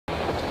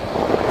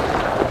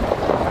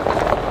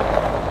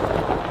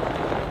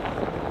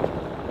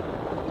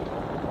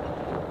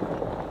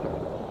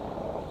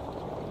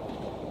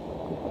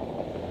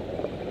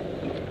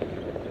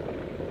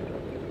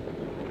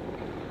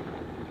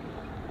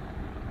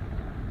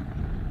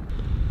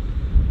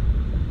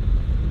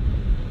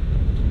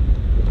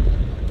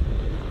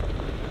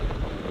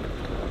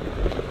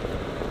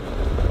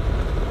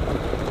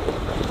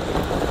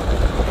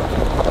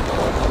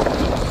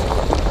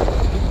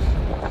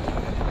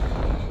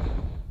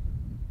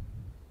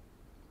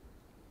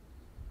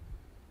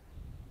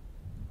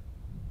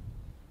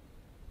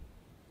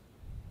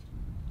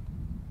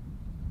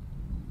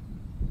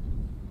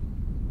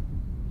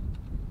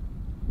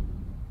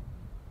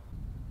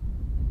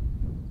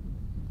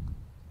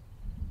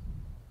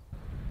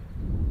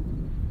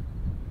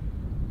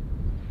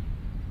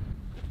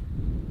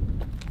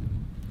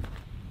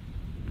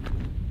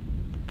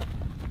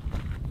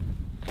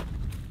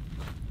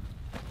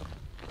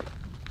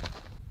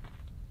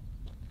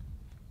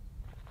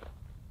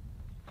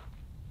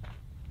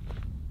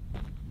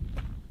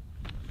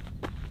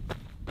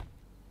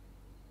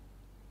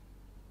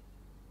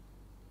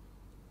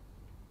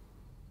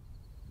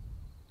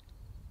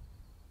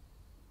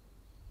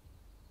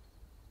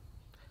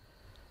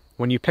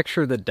When you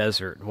picture the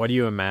desert, what do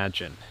you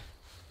imagine?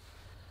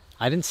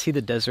 I didn't see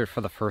the desert for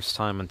the first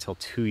time until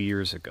 2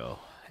 years ago,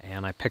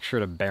 and I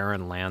pictured a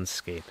barren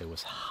landscape. It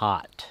was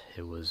hot,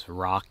 it was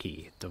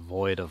rocky,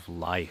 devoid of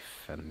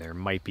life, and there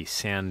might be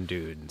sand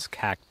dunes,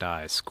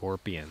 cacti,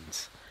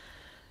 scorpions.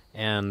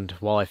 And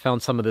while I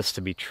found some of this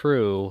to be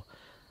true,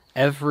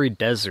 every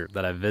desert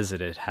that I've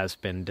visited has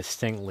been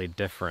distinctly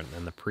different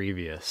than the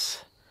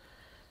previous.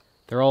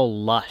 They're all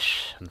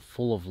lush and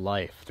full of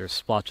life. There's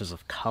splotches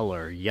of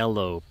color,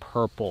 yellow,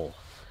 purple.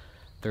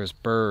 There's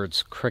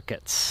birds,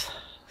 crickets.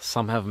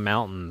 Some have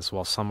mountains,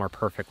 while some are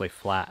perfectly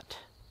flat.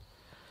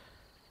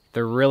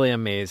 They're really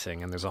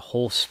amazing, and there's a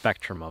whole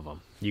spectrum of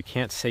them. You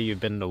can't say you've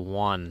been to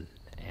one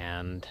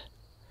and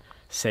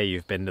say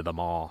you've been to them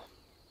all.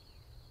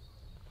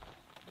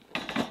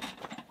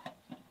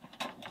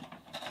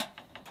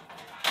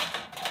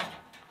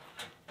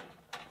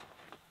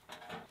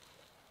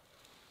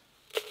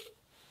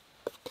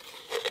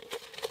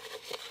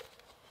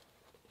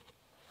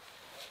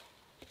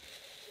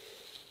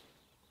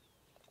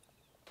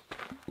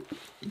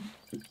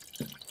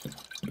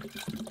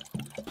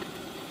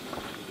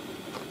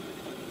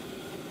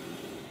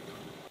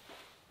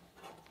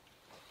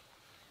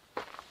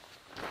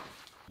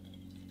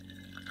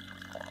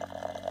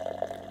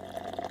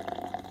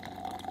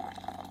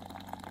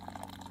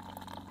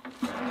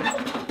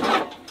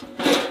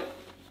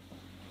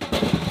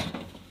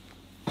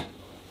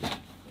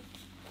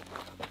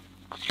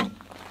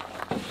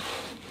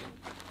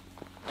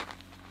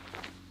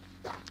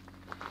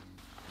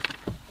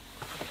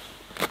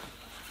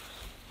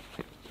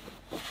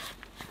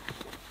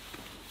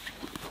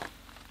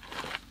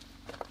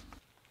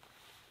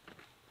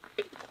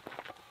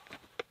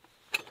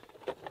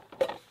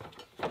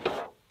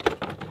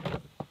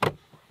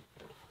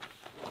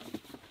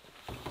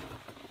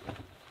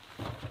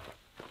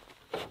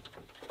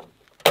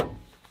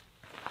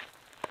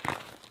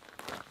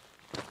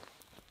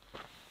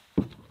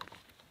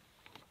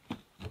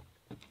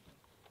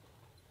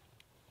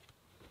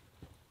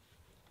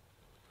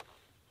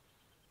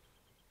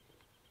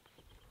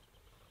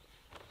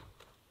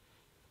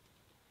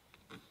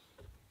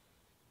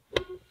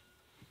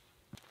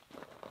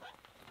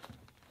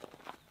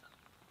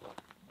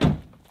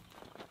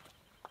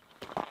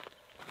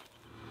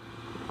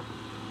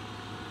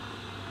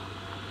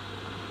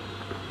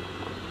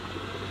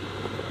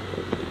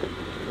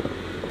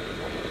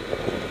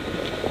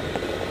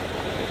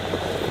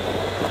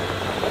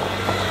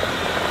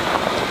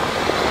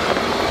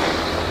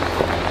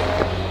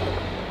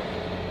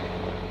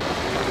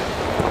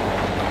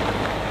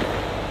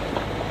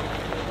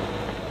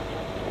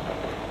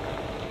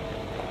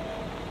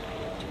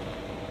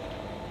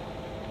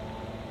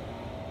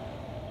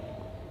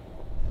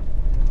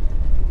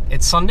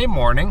 It's Sunday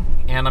morning,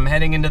 and I'm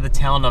heading into the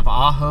town of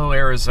Ajo,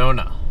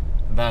 Arizona.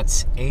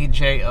 That's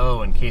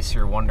A-J-O, in case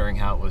you're wondering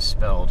how it was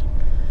spelled.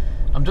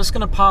 I'm just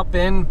gonna pop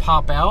in,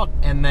 pop out,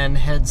 and then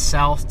head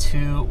south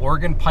to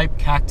Organ Pipe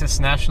Cactus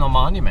National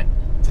Monument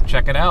to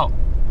check it out.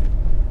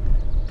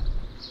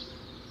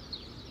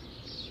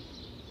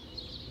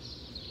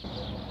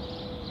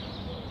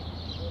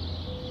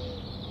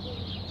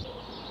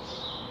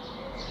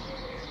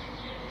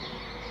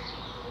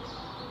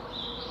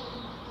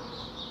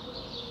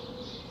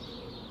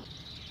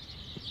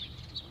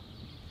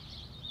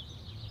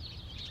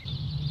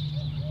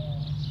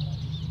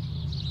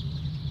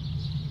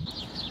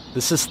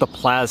 This is the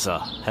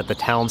plaza at the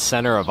town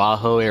center of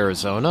Ajo,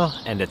 Arizona,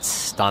 and it's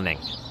stunning.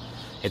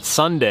 It's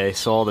Sunday,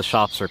 so all the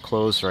shops are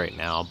closed right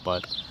now,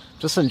 but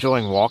just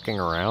enjoying walking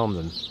around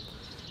and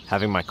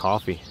having my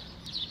coffee.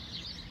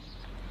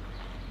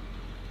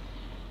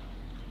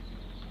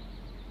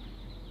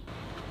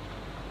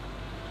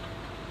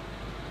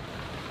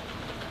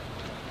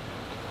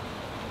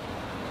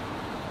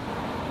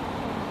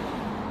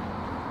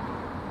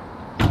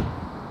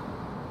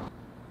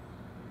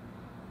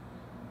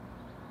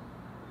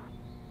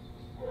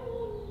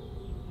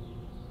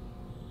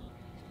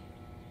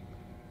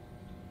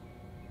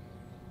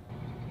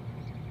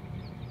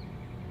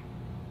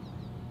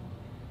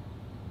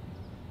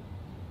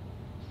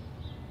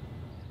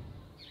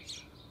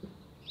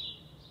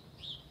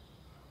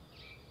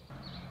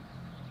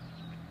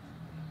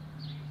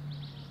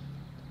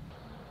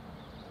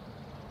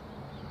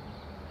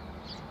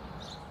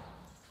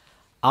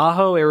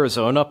 Ajo,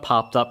 Arizona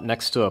popped up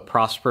next to a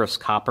prosperous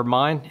copper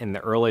mine in the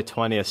early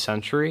 20th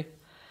century.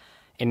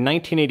 In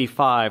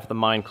 1985, the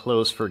mine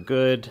closed for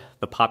good,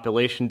 the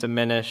population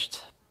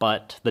diminished,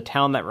 but the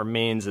town that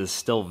remains is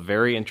still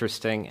very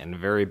interesting and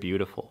very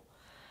beautiful.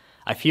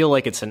 I feel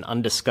like it's an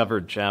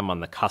undiscovered gem on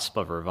the cusp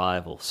of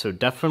revival, so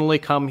definitely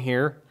come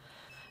here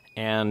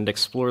and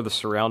explore the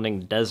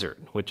surrounding desert,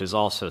 which is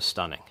also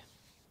stunning.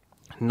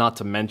 Not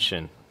to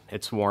mention,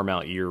 it's warm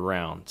out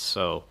year-round,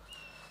 so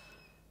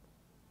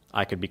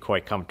I could be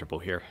quite comfortable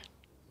here.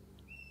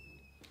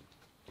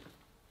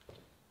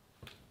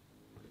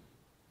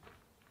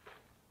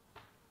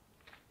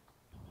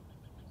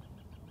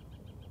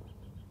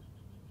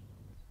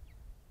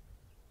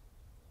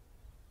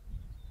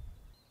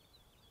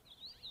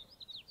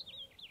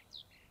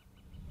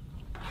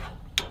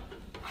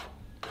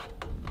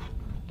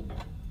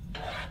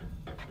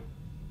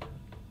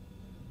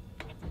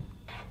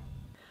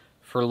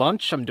 For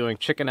lunch, I'm doing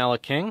chicken a la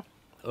king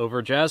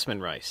over jasmine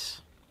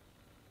rice.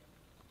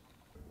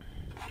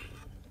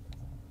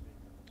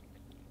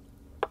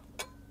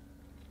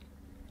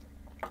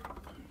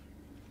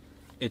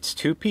 It's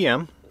 2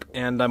 p.m.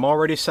 and I'm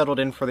already settled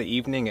in for the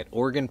evening at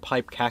Organ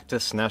Pipe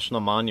Cactus National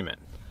Monument.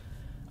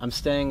 I'm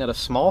staying at a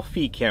small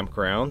fee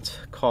campground,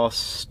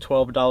 costs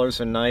 $12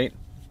 a night.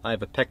 I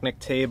have a picnic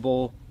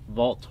table,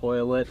 vault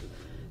toilet,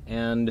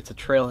 and it's a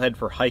trailhead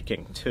for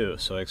hiking too,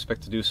 so I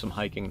expect to do some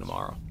hiking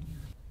tomorrow.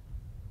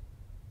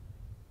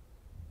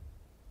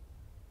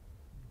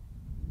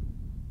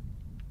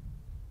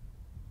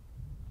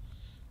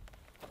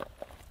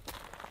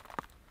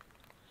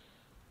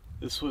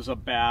 This was a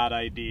bad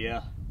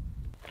idea.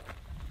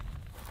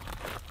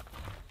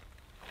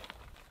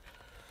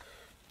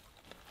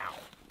 Ow.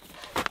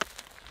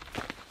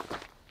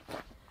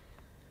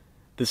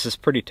 This is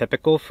pretty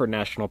typical for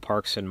national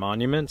parks and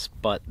monuments,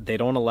 but they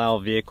don't allow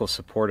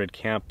vehicle-supported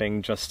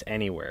camping just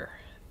anywhere.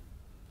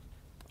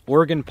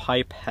 Organ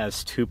Pipe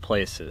has 2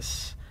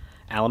 places.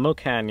 Alamo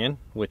Canyon,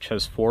 which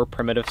has 4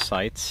 primitive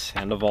sites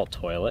and a vault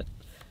toilet,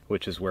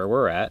 which is where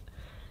we're at,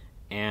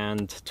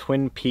 and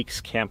Twin Peaks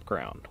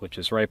Campground, which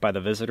is right by the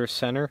Visitor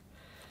Center,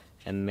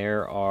 and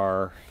there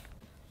are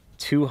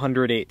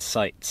 208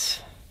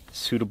 sites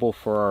suitable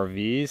for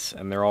RVs,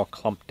 and they're all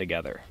clumped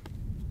together.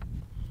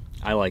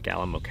 I like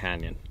Alamo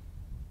Canyon.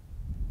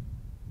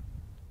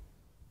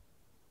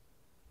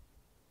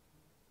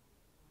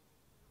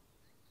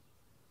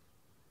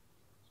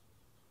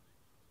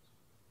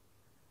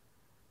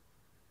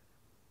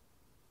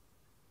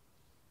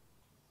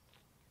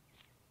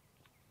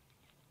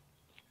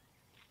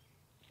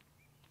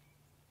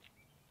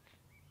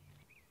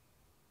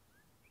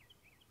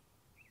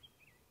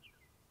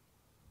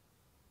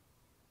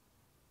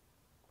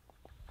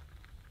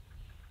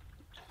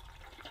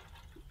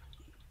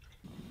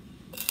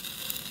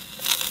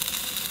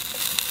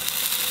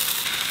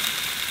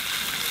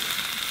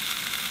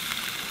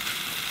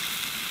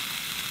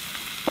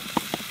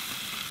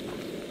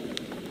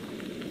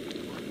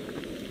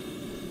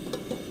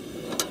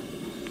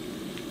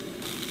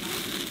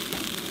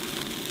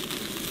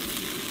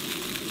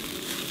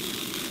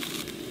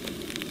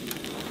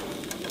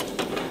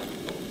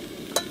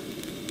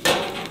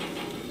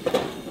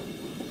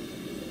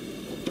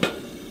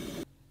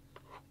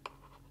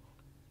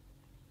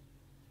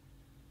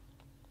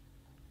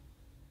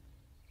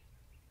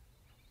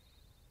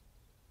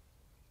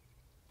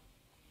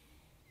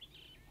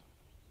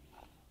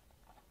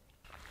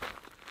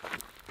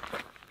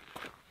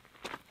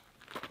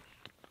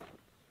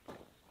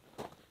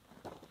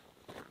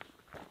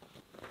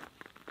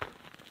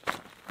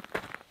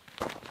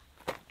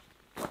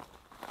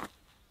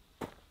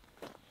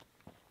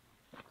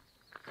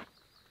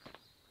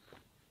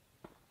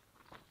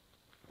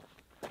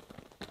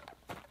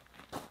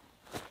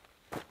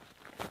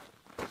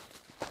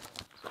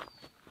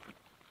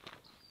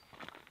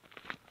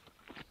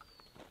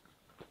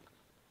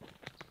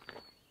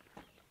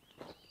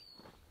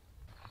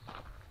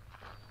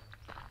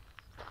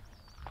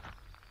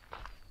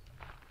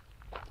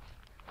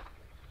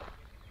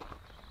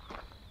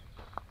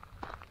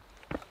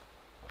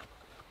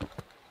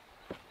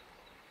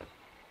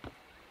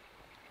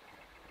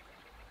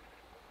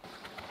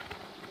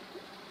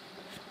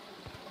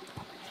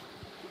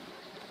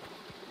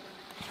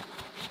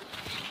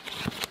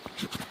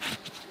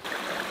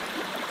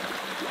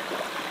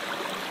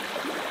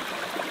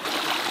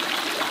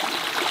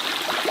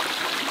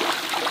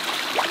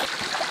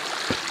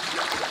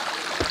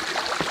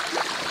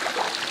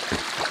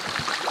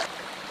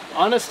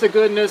 Honest to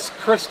goodness,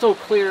 crystal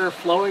clear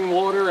flowing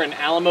water in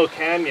Alamo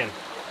Canyon.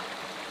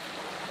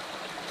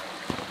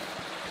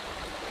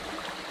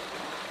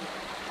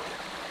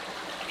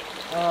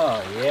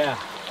 Oh yeah.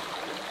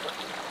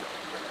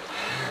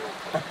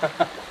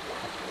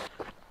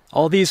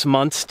 All these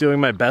months doing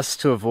my best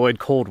to avoid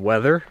cold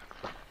weather,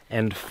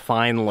 and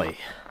finally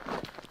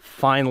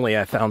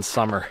I found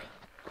summer.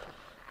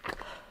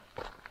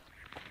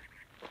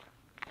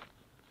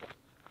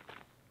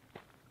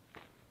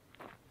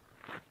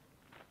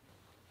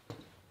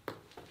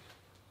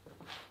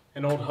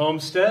 An old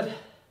homestead.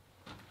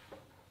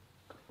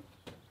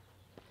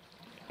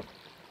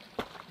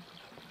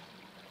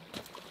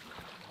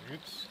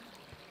 Oops.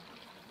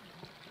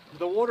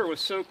 The water was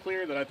so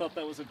clear that I thought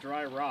that was a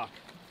dry rock.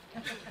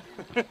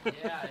 Yeah,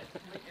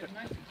 it's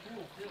nice and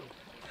cool too.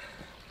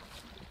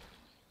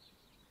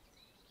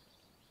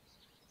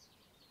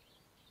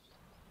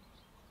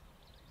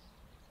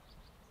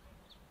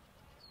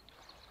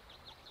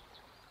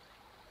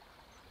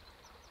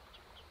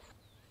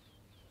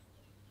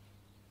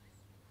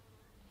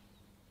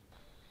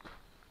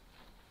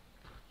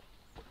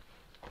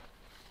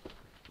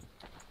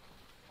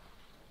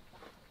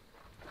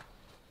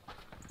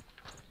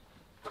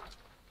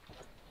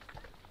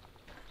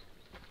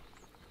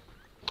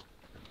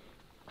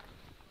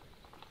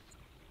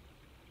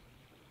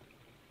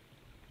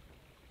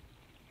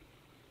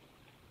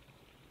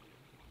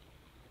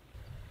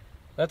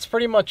 That's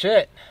pretty much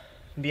it.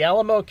 The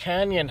Alamo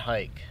Canyon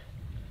hike.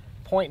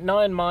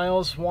 0.9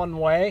 miles one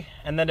way,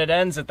 and then it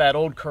ends at that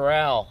old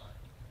corral.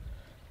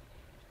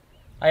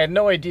 I had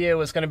no idea it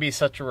was going to be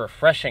such a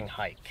refreshing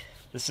hike.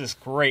 This is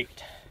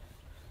great.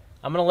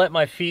 I'm going to let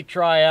my feet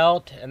dry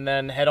out and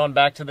then head on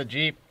back to the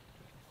Jeep.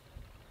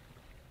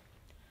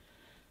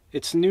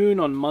 It's noon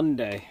on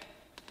Monday.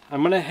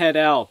 I'm going to head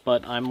out,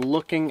 but I'm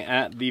looking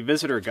at the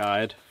visitor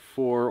guide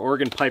for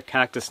Oregon Pipe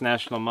Cactus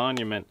National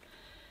Monument.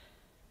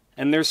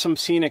 And there's some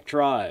scenic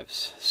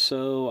drives,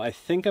 so I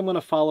think I'm going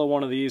to follow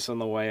one of these on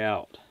the way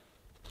out.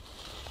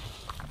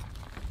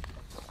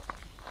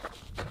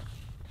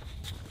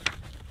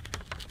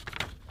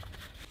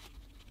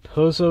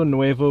 Pozo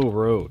Nuevo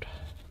Road.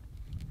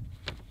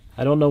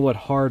 I don't know what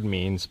hard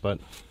means, but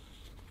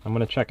I'm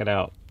going to check it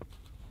out.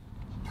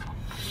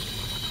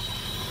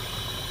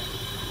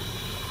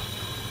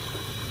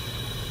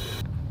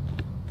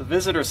 The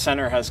visitor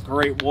center has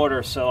great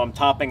water, so I'm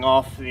topping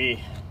off the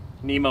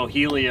Nemo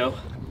Helio.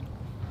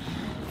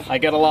 I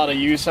get a lot of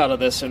use out of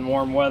this in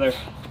warm weather.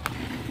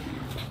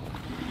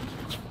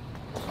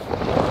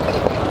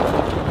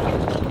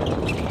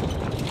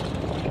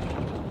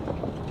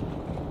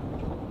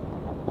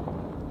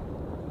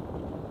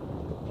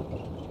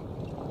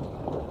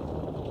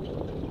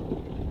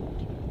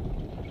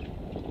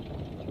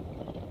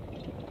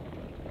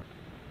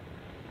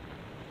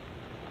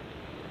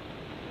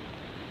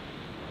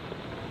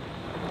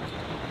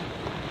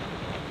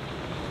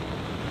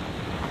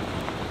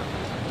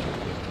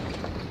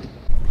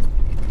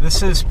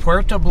 This is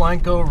Puerto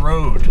Blanco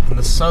Road,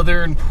 the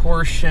southern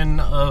portion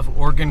of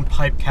Oregon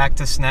Pipe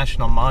Cactus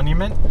National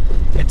Monument.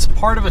 It's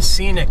part of a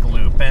scenic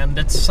loop, and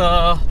it's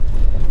a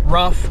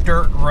rough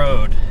dirt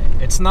road.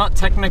 It's not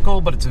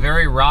technical, but it's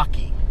very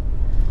rocky.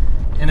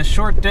 In a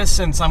short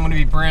distance, I'm going to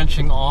be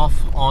branching off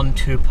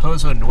onto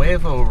Pozo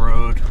Nuevo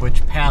Road,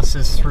 which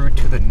passes through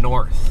to the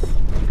north.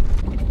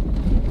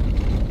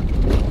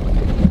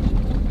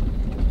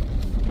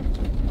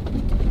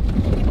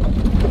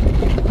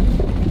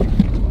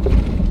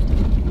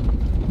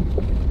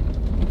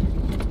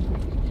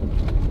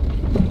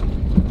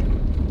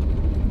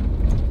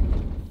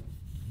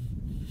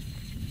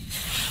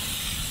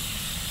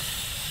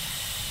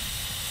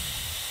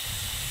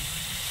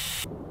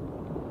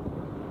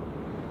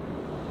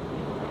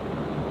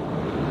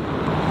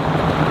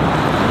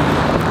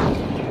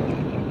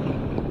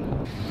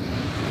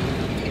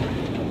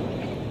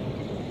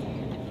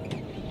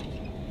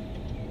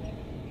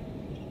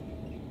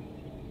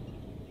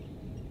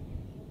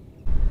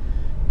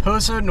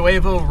 Pozo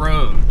Nuevo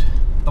Road,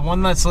 the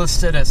one that's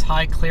listed as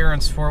high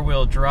clearance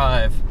four-wheel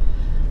drive.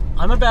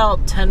 I'm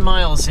about 10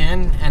 miles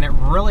in, and it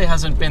really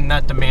hasn't been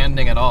that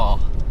demanding at all.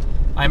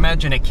 I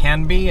imagine it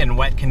can be in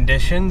wet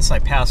conditions. I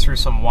passed through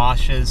some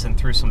washes and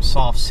through some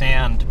soft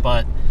sand,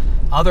 but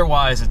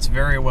otherwise it's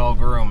very well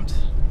groomed.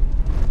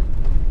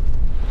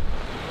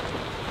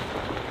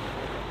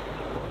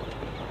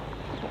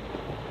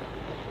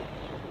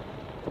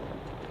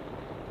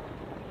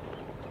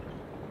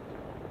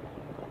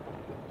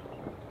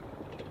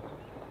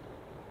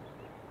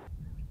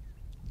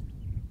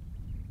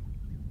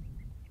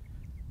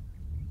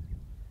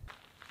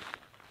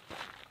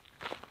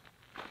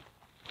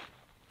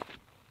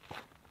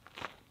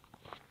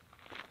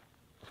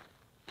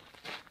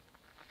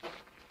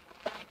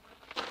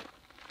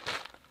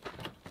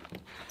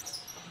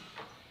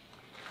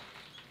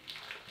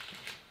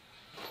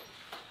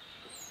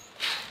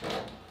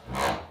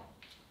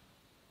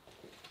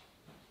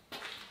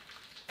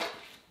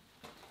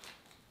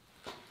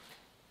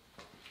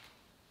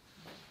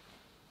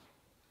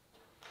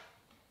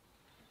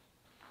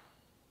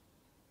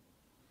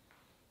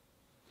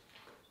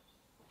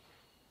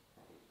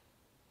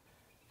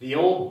 The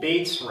old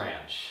Bates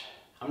Ranch.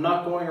 I'm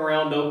not going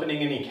around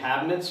opening any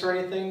cabinets or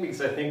anything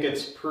because I think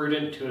it's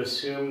prudent to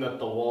assume that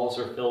the walls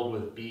are filled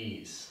with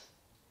bees.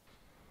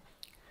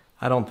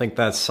 I don't think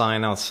that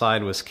sign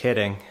outside was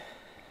kidding.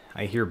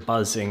 I hear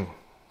buzzing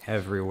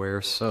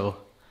everywhere, so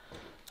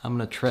I'm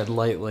gonna tread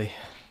lightly.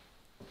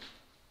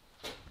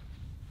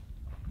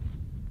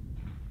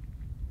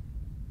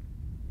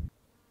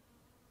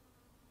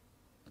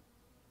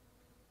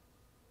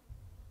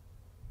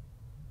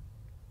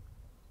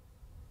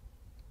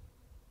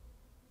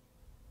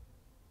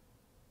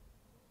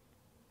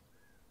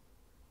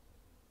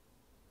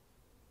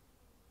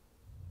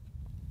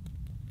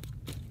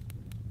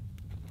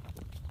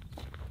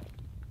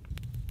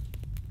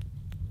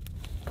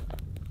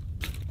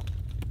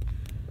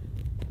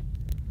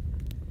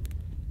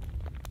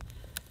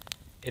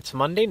 It's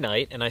Monday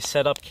night, and I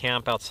set up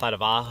camp outside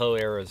of Ajo,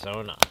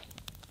 Arizona.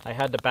 I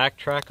had to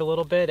backtrack a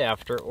little bit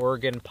after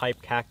Oregon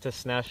Pipe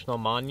Cactus National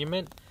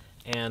Monument,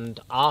 and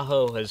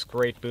Ajo has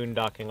great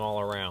boondocking all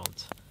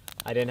around.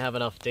 I didn't have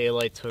enough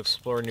daylight to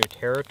explore new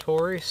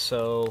territory,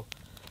 so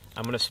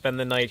I'm going to spend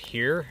the night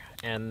here,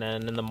 and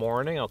then in the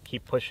morning I'll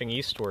keep pushing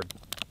eastward.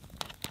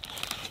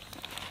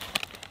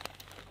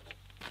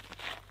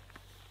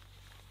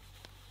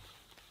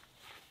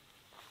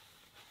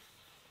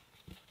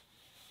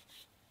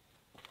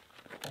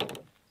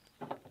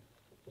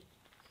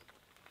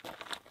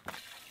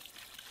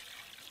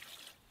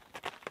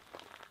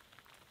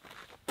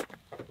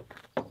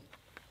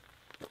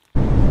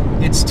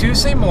 It's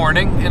Tuesday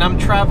morning and I'm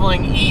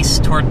traveling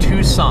east toward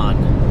Tucson.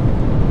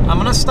 I'm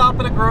gonna stop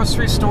at a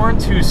grocery store in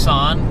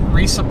Tucson,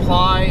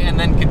 resupply, and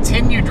then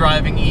continue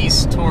driving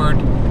east toward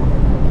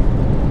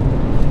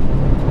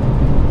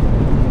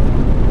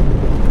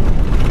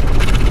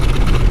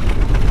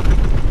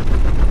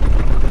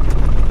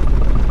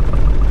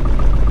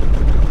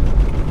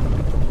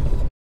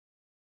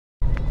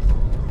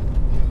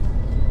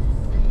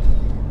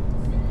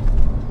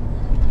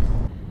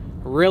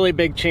really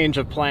big change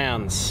of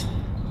plans.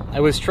 I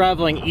was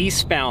traveling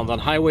eastbound on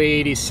Highway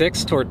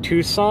 86 toward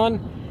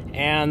Tucson,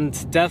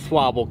 and Death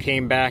Wobble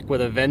came back with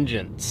a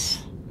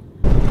vengeance.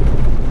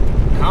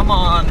 Come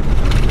on.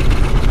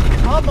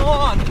 Come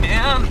on,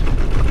 man.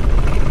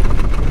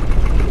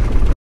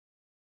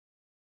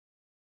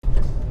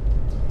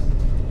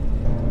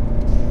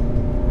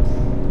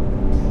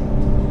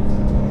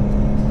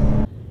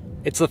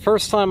 It's the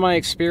first time I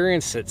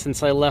experienced it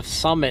since I left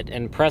Summit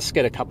in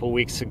Prescott a couple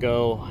weeks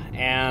ago,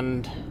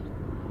 and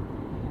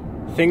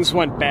things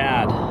went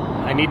bad.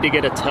 I need to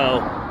get a tow.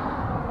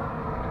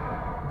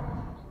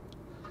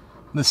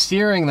 The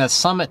steering that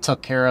Summit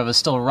took care of is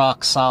still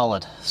rock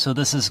solid, so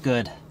this is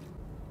good.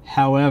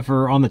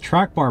 However, on the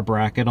track bar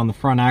bracket on the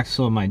front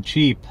axle of my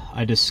Jeep,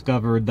 I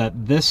discovered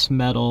that this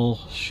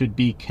metal should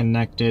be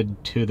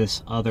connected to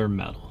this other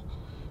metal.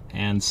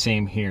 And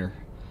same here.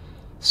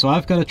 So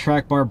I've got a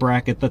track bar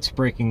bracket that's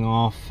breaking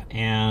off,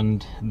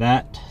 and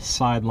that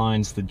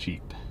sidelines the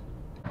Jeep.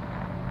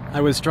 I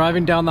was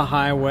driving down the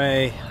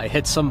highway, I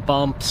hit some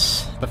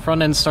bumps, the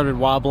front end started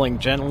wobbling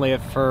gently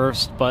at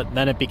first, but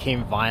then it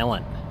became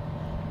violent.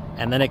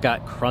 And then it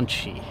got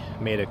crunchy,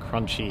 made it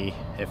crunchy,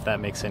 if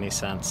that makes any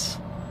sense.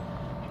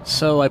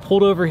 So I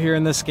pulled over here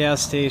in this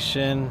gas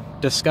station,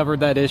 discovered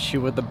that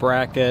issue with the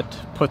bracket,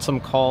 put some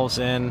calls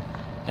in,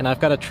 and I've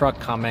got a truck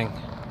coming.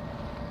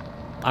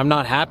 I'm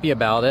not happy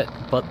about it,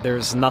 but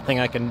there's nothing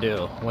I can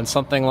do. When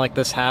something like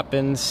this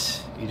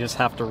happens, you just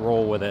have to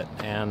roll with it,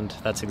 and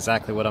that's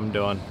exactly what I'm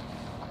doing.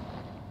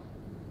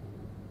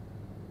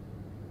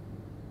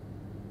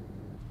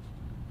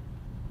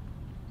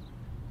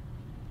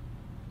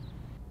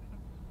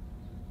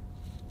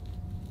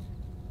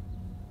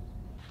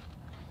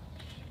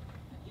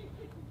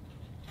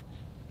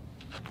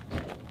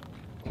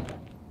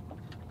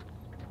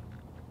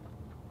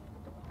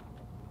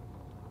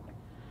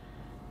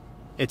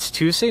 It's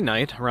Tuesday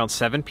night, around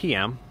 7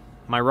 p.m.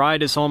 My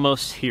ride is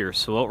almost here,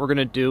 so what we're going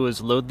to do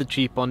is load the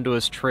Jeep onto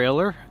his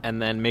trailer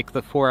and then make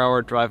the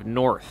 4-hour drive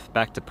north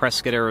back to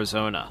Prescott,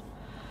 Arizona.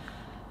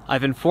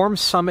 I've informed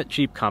Summit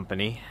Jeep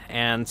Company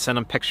and sent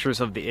them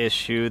pictures of the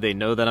issue. They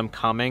know that I'm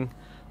coming,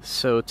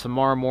 so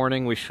tomorrow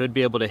morning we should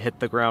be able to hit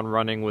the ground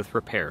running with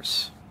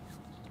repairs.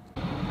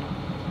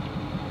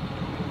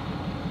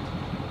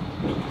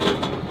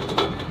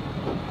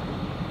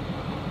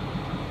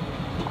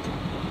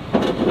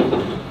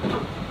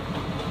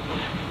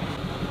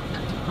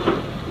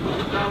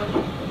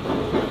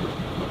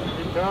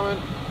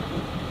 Coming.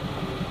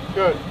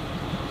 Good.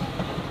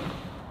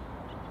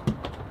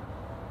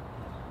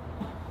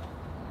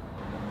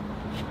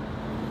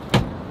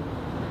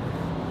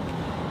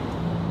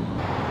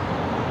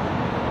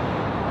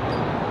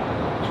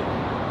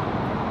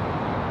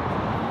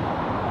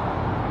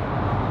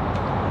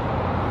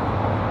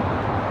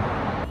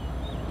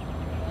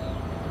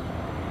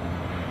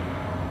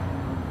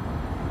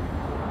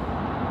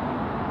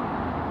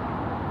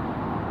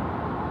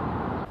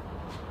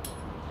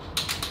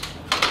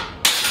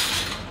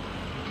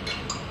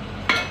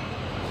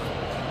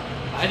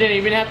 I didn't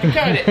even have to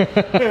cut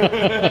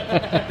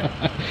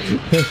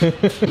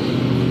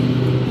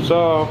it.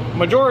 So,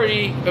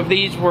 majority of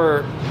these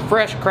were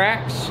fresh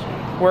cracks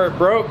where it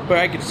broke, but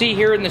I could see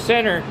here in the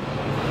center,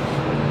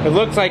 it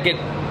looks like it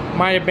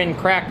might have been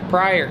cracked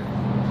prior.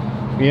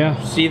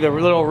 Yeah. See the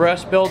little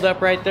rust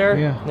buildup right there?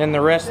 Yeah. And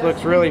the rest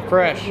looks really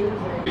fresh.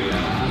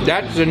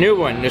 That's the new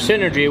one, the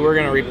Synergy, we're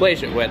gonna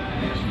replace it with.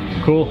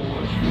 Cool.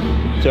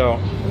 So,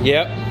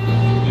 yep.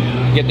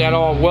 Get that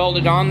all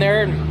welded on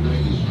there.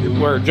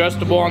 We're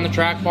adjustable on the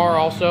track bar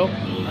also.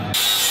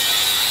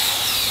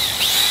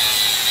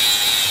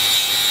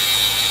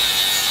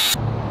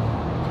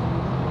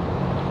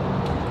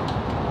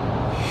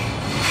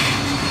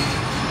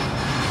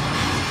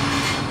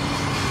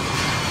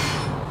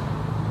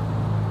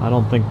 I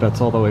don't think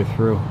that's all the way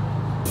through.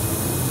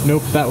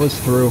 Nope, that was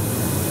through.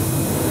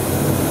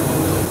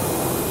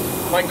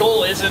 My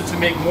goal isn't to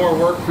make more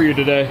work for you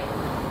today.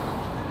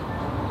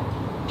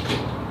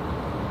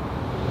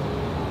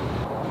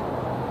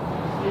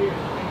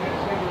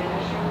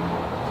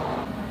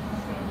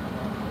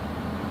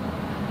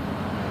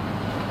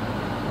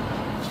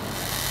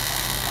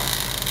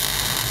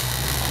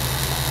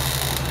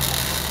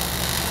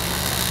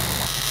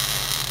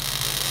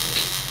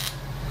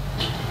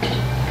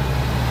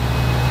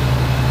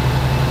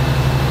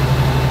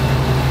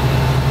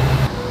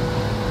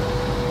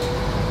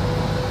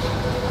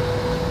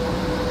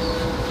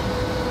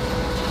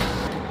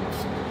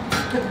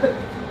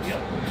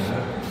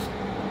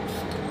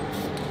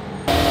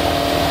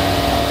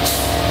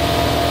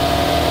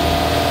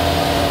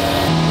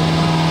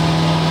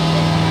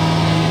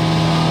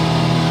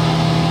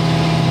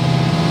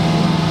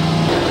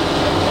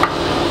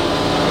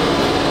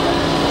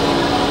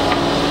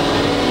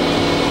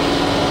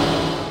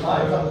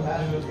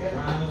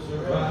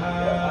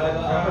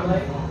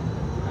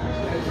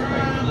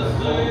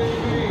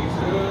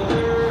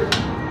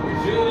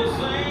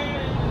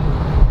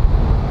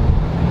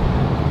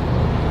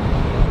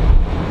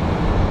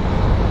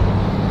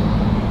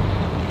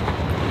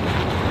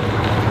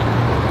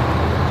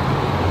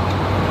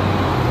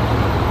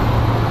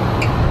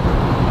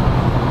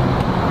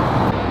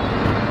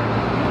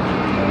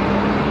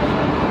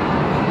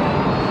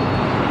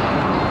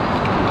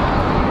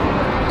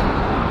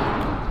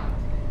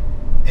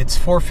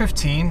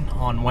 4:15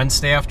 on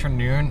Wednesday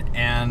afternoon,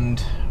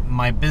 and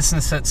my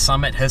business at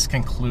Summit has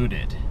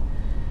concluded.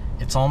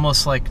 It's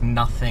almost like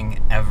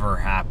nothing ever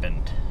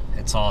happened.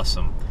 It's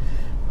awesome.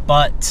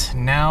 But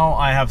now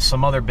I have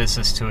some other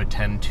business to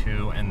attend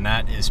to, and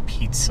that is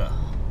pizza.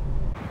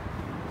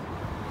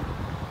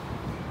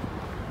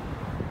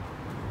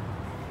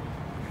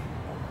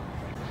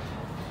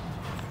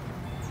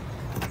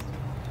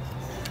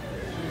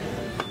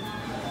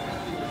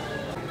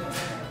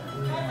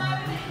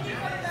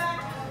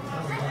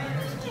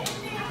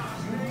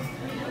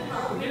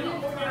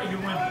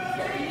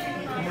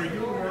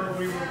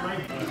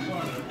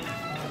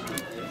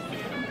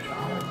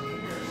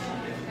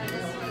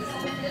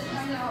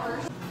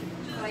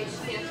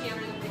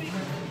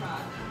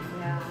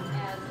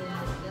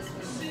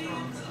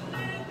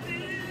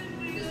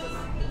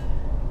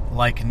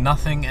 Like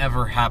nothing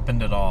ever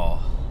happened at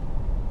all.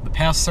 The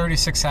past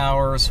 36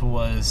 hours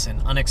was an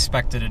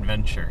unexpected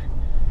adventure.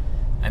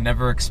 I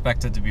never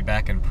expected to be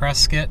back in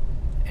Prescott,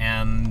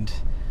 and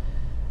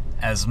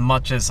as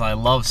much as I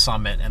love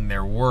Summit and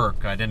their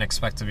work, I didn't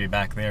expect to be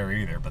back there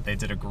either, but they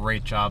did a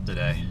great job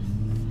today.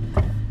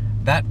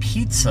 That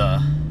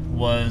pizza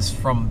was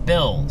from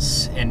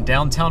Bill's in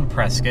downtown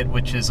Prescott,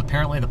 which is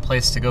apparently the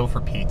place to go for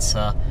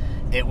pizza.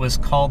 It was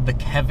called the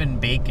Kevin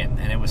Bacon,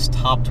 and it was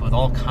topped with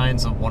all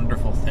kinds of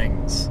wonderful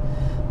things.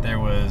 There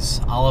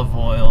was olive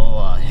oil,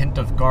 a hint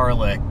of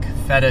garlic,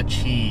 feta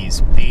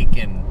cheese,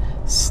 bacon,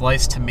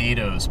 sliced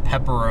tomatoes,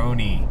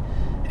 pepperoni,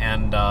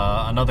 and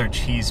another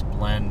cheese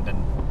blend,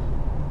 and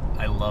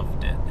I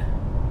loved it.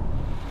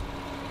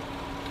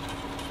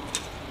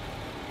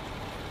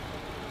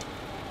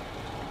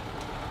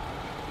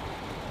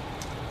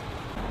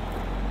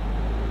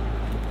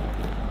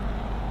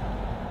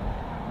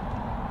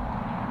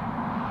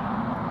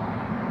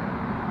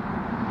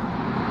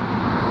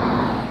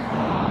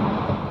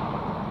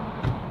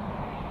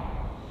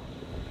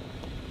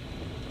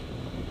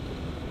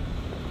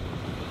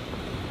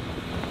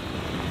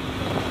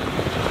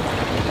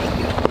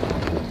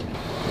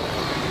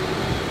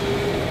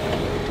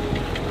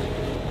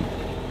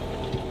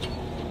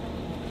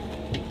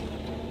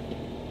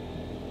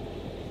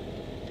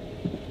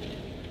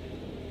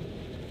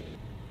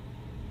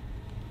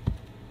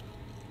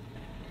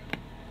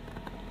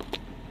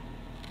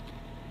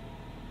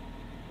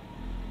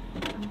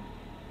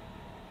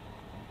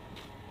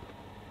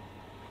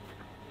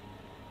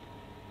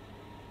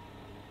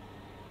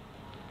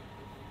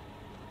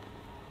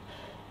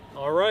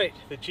 All right,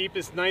 the Jeep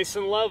is nice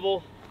and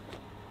level.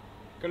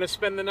 Gonna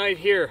spend the night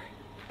here.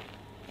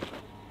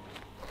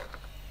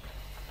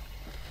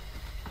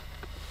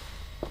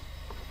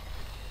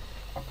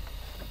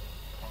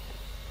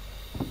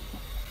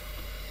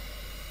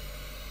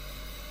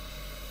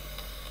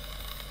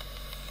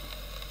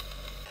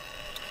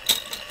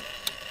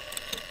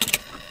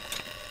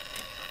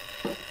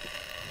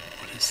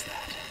 What is that?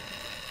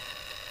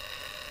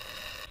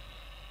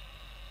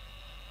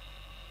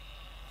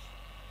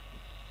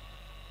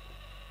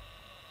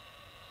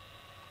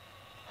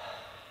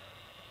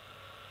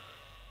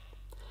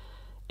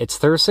 It's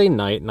Thursday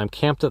night, and I'm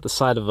camped at the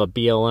side of a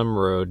BLM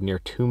road near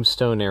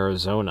Tombstone,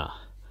 Arizona.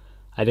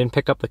 I didn't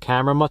pick up the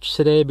camera much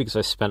today because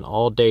I spent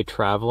all day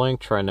traveling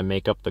trying to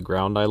make up the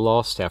ground I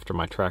lost after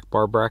my track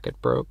bar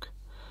bracket broke.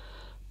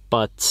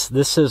 But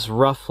this is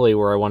roughly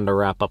where I wanted to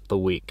wrap up the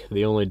week.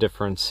 The only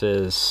difference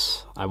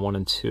is I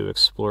wanted to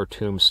explore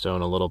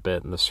Tombstone a little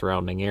bit in the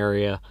surrounding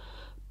area,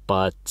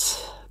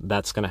 but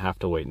that's going to have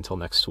to wait until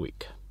next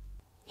week.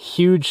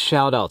 Huge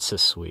shout-outs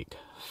this week.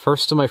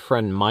 First to my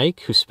friend Mike,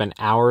 who spent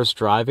hours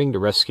driving to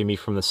rescue me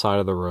from the side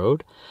of the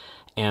road,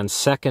 and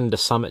second to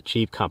Summit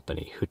Jeep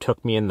Company, who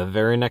took me in the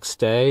very next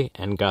day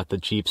and got the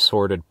Jeep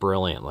sorted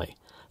brilliantly.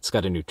 It's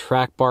got a new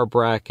track bar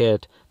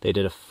bracket, they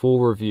did a full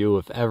review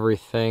of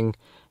everything,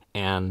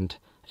 and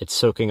it's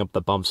soaking up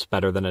the bumps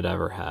better than it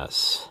ever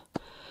has.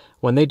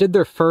 When they did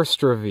their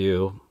first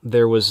review,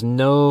 there was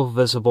no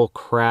visible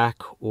crack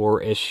or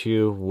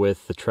issue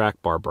with the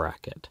track bar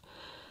bracket.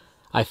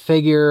 I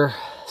figure,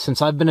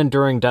 since I've been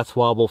enduring death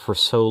wobble for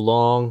so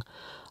long,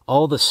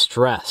 all the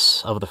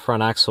stress of the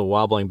front axle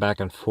wobbling back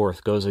and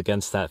forth goes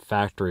against that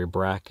factory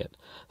bracket.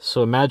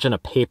 So imagine a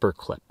paper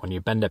clip. When you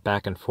bend it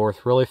back and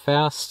forth really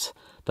fast,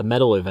 the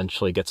metal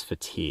eventually gets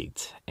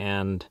fatigued.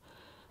 And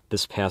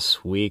this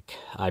past week,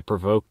 I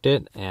provoked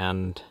it,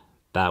 and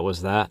that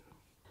was that.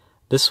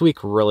 This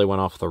week really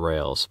went off the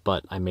rails,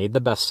 but I made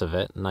the best of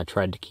it, and I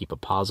tried to keep a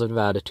positive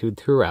attitude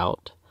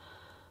throughout.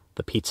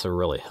 The pizza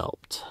really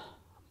helped.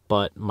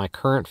 But my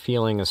current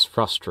feeling is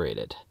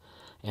frustrated,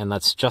 and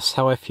that's just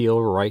how I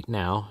feel right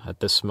now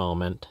at this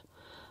moment.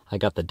 I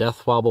got the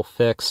death wobble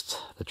fixed,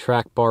 the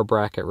track bar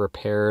bracket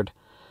repaired,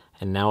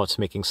 and now it's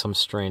making some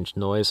strange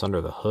noise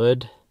under the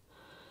hood.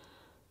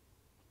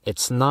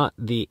 It's not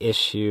the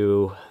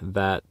issue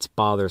that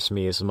bothers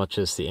me as much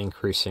as the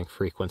increasing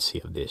frequency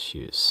of the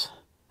issues.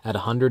 At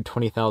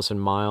 120,000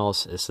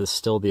 miles, is this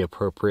still the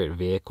appropriate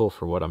vehicle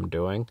for what I'm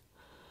doing?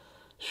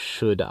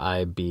 Should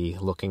I be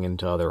looking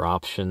into other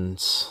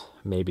options?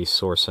 Maybe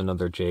source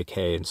another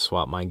JK and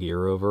swap my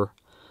gear over?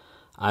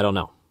 I don't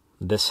know.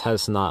 This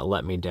has not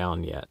let me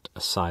down yet,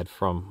 aside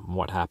from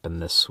what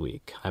happened this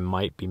week. I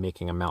might be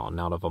making a mountain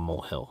out of a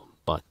molehill,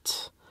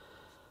 but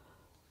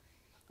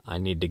I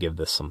need to give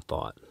this some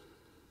thought.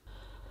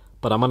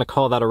 But I'm going to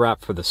call that a wrap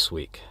for this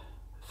week.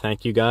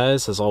 Thank you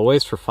guys, as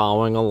always, for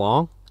following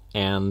along,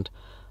 and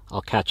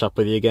I'll catch up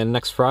with you again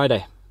next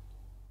Friday.